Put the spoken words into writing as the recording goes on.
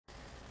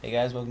Hey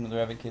guys, welcome to the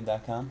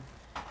RevitKid.com.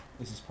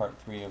 This is part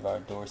 3 of our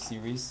door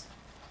series,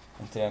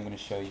 and today I'm going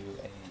to show you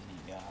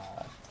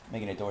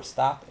making a door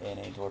stop and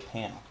a door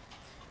panel.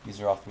 These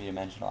are all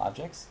three-dimensional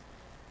objects.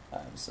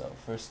 So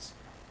first,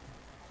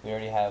 we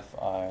already have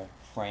our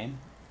frame,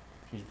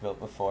 which we've built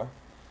before.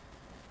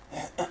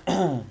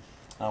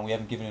 We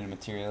haven't given it a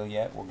material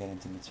yet. We'll get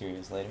into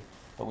materials later.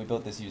 But we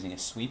built this using a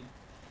sweep.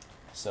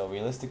 So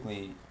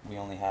realistically, we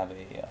only have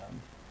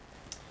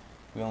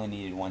we only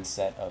needed one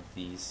set of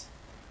these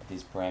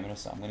parameters,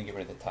 so I'm going to get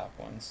rid of the top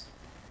ones.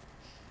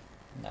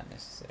 Not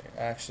necessary.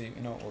 Actually,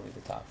 you know what, we'll leave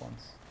the top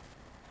ones.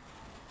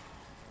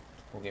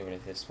 We'll get rid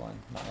of this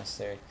one, not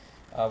necessary.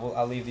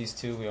 I'll leave these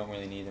two, we don't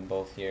really need them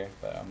both here,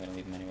 but I'm going to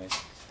leave them anyways.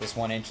 This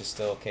 1 inch is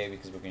still okay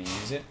because we're going to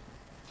use it.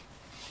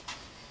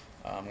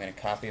 I'm going to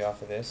copy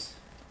off of this,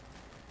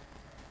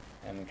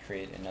 and we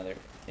create another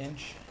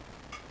inch.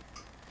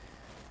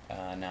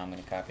 Now I'm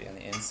going to copy on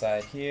the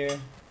inside here,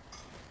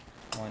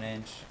 1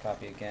 inch,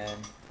 copy again.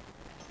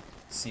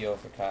 CO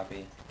for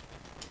copy.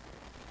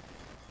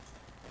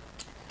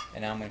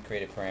 And now I'm going to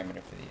create a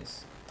parameter for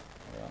these.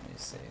 What do I want me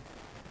to save?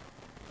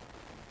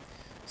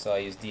 So I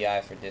use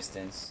DI for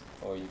distance,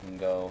 or you can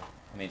go,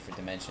 for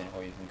dimension,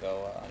 or you can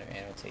go under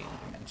annotate and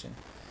dimension.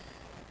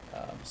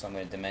 So I'm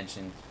going to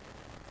dimension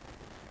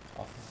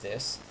off of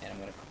this, and I'm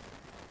going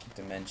to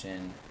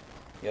dimension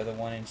the other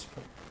 1 inch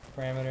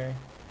parameter,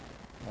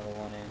 another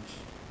 1 inch.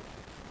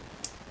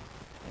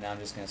 And now I'm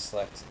just going to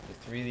select the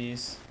 3 of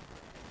these.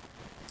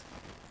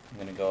 I'm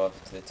going to go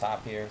up to the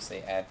top here,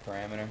 say add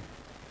parameter.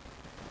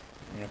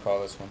 I'm going to call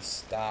this one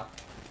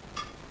stop,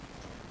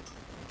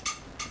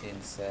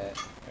 inset,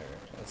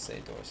 or let's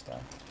say door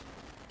stop.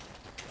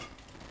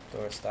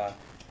 Door stop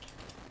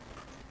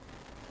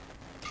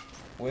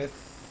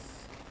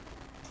with,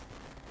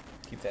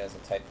 keep that as a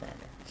type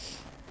parameter.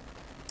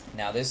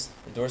 Now the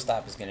door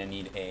stop is going to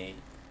need a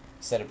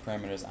set of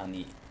parameters on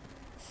the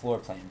floor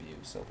plan view.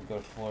 So if we go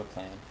to floor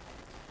plan,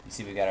 you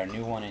see we got our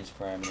new 1 inch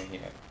parameter here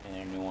and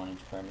our new 1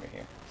 inch parameter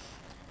here.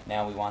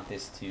 Now we want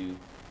this to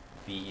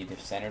be either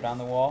centered on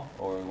the wall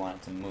or we want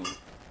it to move.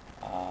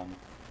 For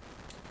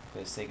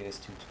the sake of this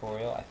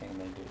tutorial, I think I'm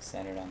going to do it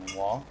centered on the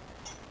wall.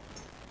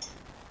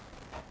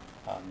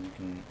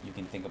 You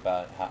can think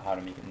about how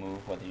to make it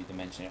move, whether you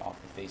dimension it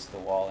off the face of the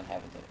wall and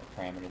have a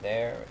parameter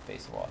there, or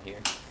face of the wall here.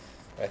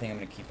 But I think I'm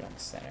going to keep it on the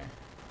center.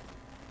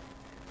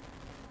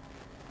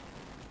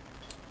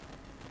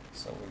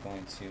 So we're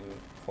going to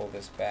pull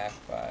this back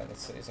by,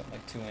 let's say, something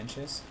like 2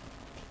 inches.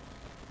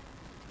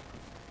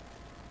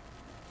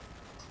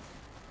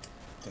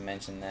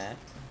 Dimension that.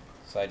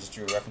 So I just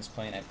drew a reference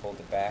plane, I pulled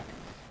it back,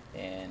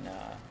 and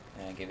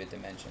I gave it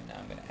dimension. Now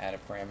I'm going to add a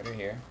parameter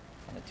here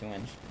on the 2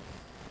 inch.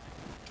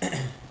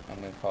 I'm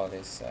going to call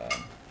this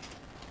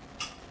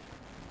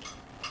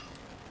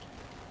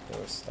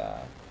door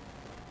stop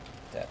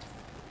depth.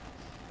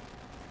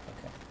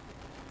 Okay.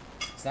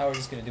 So now we're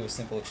just going to do a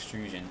simple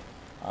extrusion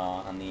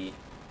on the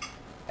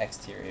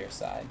exterior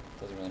side.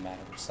 Doesn't really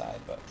matter which side,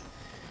 but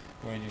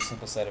we're going to do a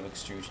simple set of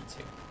extrusions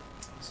here.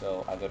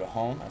 So I go to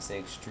home, I say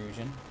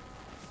extrusion.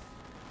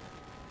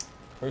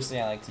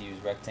 Personally, I like to use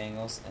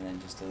rectangles and then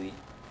just delete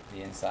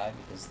the inside,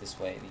 because this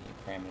way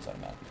the parameters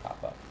automatically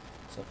pop up.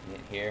 So if you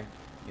hit here,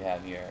 you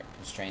have your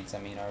constraints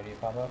already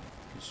pop up.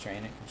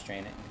 Constrain it,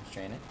 constrain it, and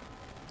constrain it.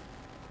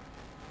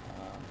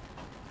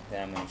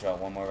 Then I'm going to draw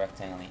one more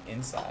rectangle on the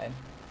inside.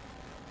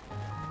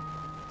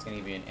 It's going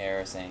to give you an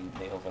error saying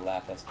they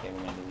overlap. That's okay,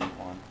 we're going to delete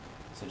one.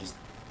 So just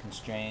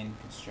constrain,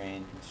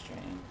 constrain,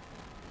 constrain.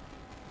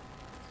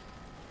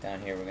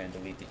 Down here we're going to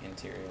delete the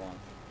interior one.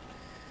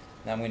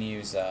 Now I'm going to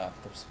use a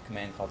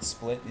command called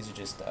split. These are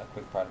just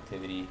quick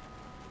productivity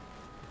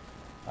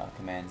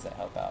commands that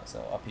help out. So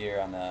up here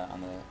on the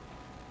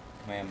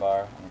command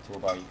bar, on the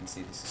toolbar, you can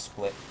see this is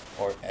split,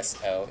 or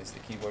SL is the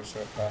keyboard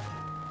shortcut.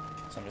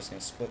 So I'm just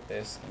going to split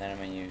this, and then I'm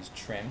going to use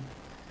trim,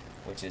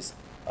 which is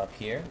up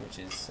here, which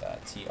is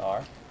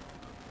TR.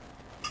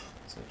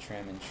 So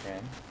trim and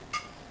trim.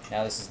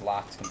 Now this is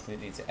locked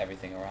completely to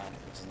everything around it,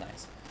 which is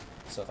nice.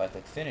 So if I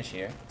click finish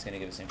here, it's going to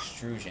give us an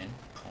extrusion.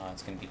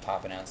 It's going to be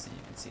popping out, so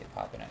you can see it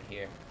popping out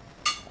here.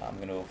 I'm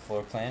going to go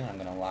floor plan, and I'm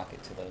going to lock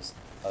it to those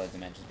other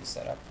dimensions we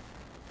set up.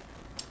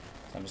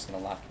 So I'm just going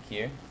to lock it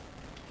here.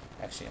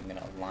 Actually, I'm going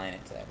to align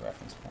it to that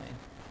reference plane.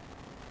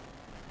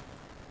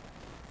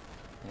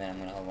 And then I'm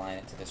going to align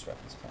it to this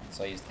reference plane.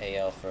 So I used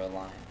AL for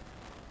align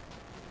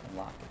and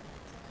lock it.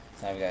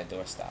 So now we've got a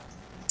door stop.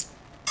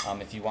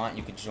 If you want,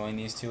 you could join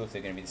these two if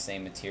they're going to be the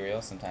same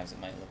material. Sometimes it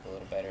might look a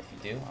little better if you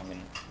do. I'm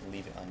going to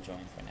leave it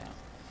unjoined for now.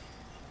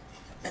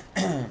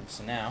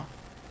 So now,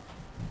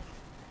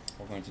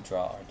 we're going to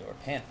draw our door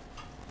panel.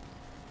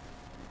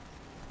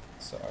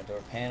 So our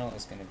door panel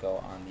is going to go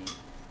on the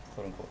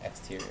quote-unquote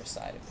exterior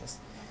side of this.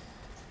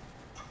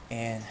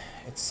 And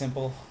it's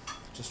simple.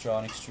 Just draw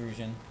an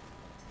extrusion.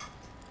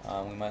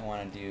 We might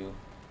want to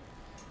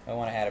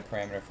add a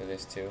parameter for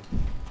this too.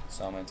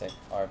 So I'm going to type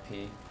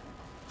RP.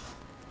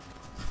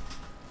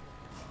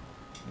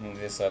 Move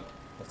this up,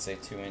 let's say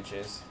 2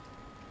 inches.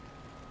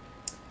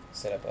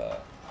 Set up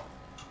a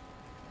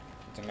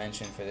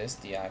dimension for this,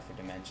 DI for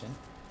dimension.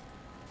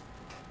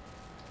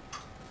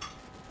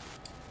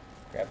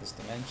 Grab this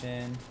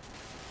dimension.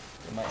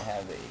 It might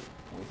have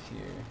a width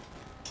here.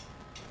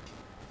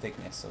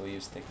 Thickness, so we'll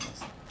use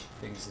thickness.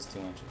 Thickness is 2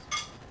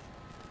 inches.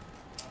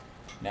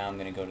 Now I'm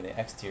going to go to the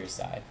exterior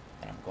side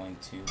and I'm going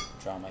to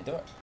draw my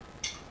door.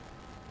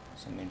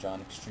 So I'm going to draw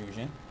an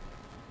extrusion.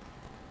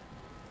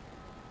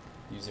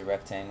 Use a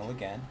rectangle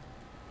again.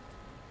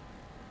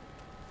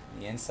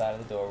 The inside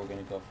of the door, we're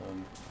going to go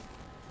from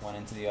one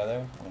end to the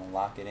other. We're going to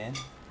lock it in.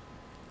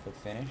 Click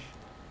finish.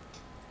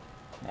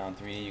 Now in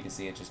 3D you can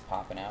see it just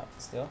popping out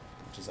still,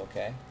 which is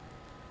okay.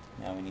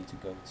 Now we need to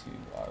go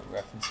to our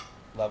reference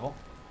level.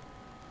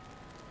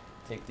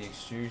 Take the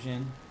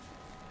extrusion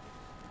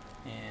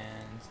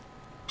and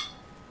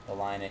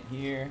align it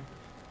here.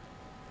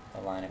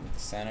 Align it with the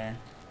center.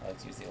 I like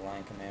to use the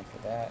align command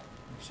for that.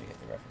 Make sure you hit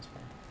the reference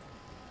point.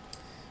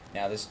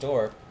 Now this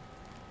door,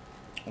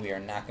 we are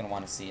not going to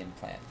want to see in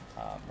plan.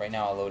 Right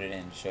now I'll load it in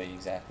and show you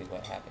exactly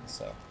what happens.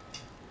 So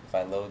if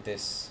I load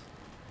this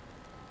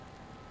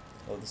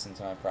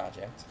into my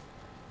project,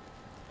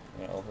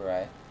 I'm going to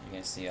overwrite. You're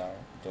going to see our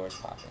doors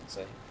popping.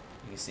 So you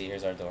can see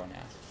here's our door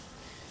now.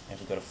 And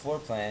if we go to floor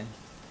plan,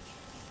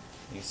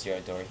 you can see our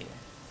door here.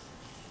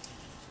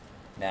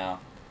 Now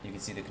you can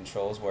see the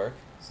controls work.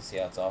 So see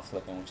how it's all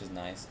flipping, which is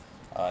nice.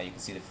 You can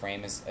see the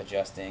frame is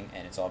adjusting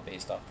and it's all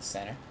based off the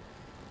center,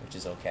 which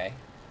is okay.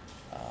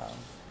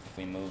 If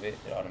we move it,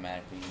 it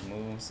automatically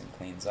moves and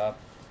cleans up.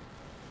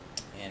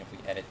 And if we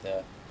edit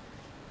the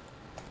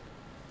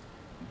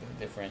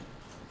different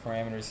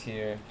parameters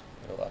here,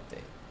 it'll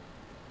update.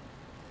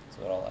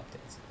 So it all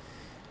updates.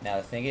 Now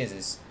the thing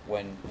is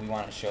when we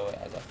want to show it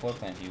as a floor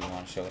plan view, we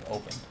want to show it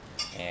open.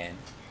 And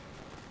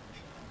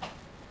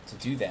to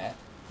do that,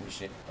 we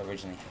should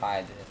originally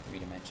hide the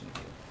 3-dimension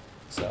view.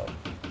 So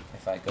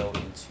if I go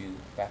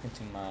back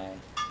into my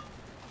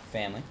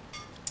family,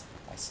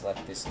 I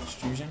select this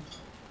extrusion.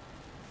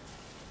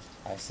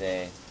 I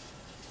say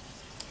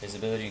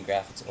visibility and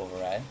graphics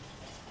override,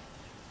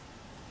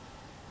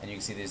 and you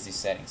can see there's these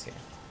settings here.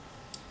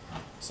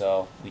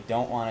 So we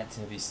don't want it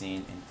to be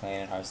seen in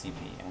plan and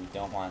RCP, and we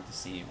don't want it to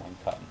see when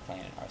cut in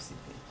plan and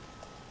RCP.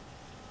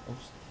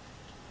 Oops.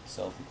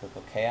 So if we click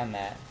OK on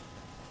that,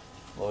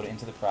 load it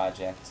into the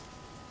project,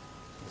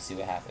 we'll see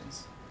what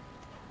happens.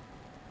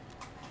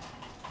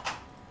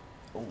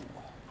 Ooh.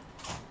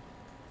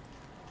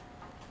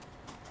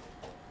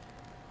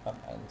 Oh,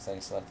 it looks like I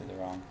selected the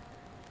wrong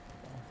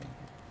thing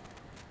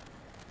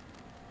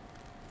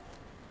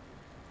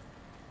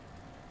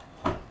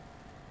here.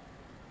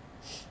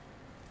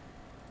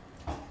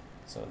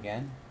 So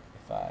again,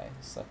 if I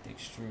select the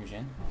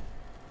extrusion,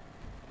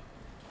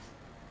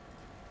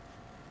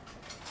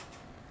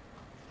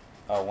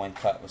 oh, when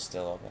cut was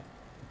still open.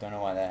 Don't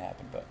know why that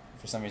happened, but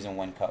for some reason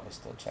when cut was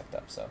still checked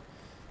up. So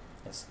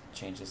let's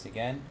change this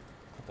again.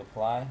 Click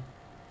apply,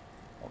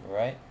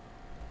 overwrite,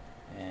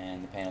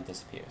 and the panel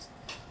disappears.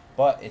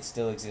 But it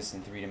still exists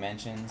in 3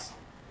 dimensions.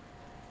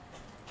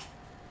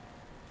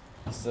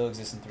 It still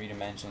exists in 3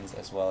 dimensions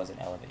as well as in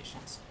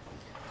elevations.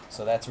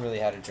 So that's really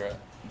how to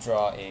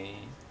draw a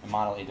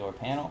model A door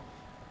panel.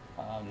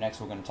 Next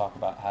we're going to talk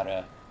about how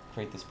to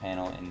create this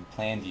panel in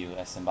plan view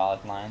as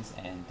symbolic lines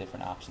and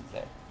different options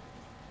there.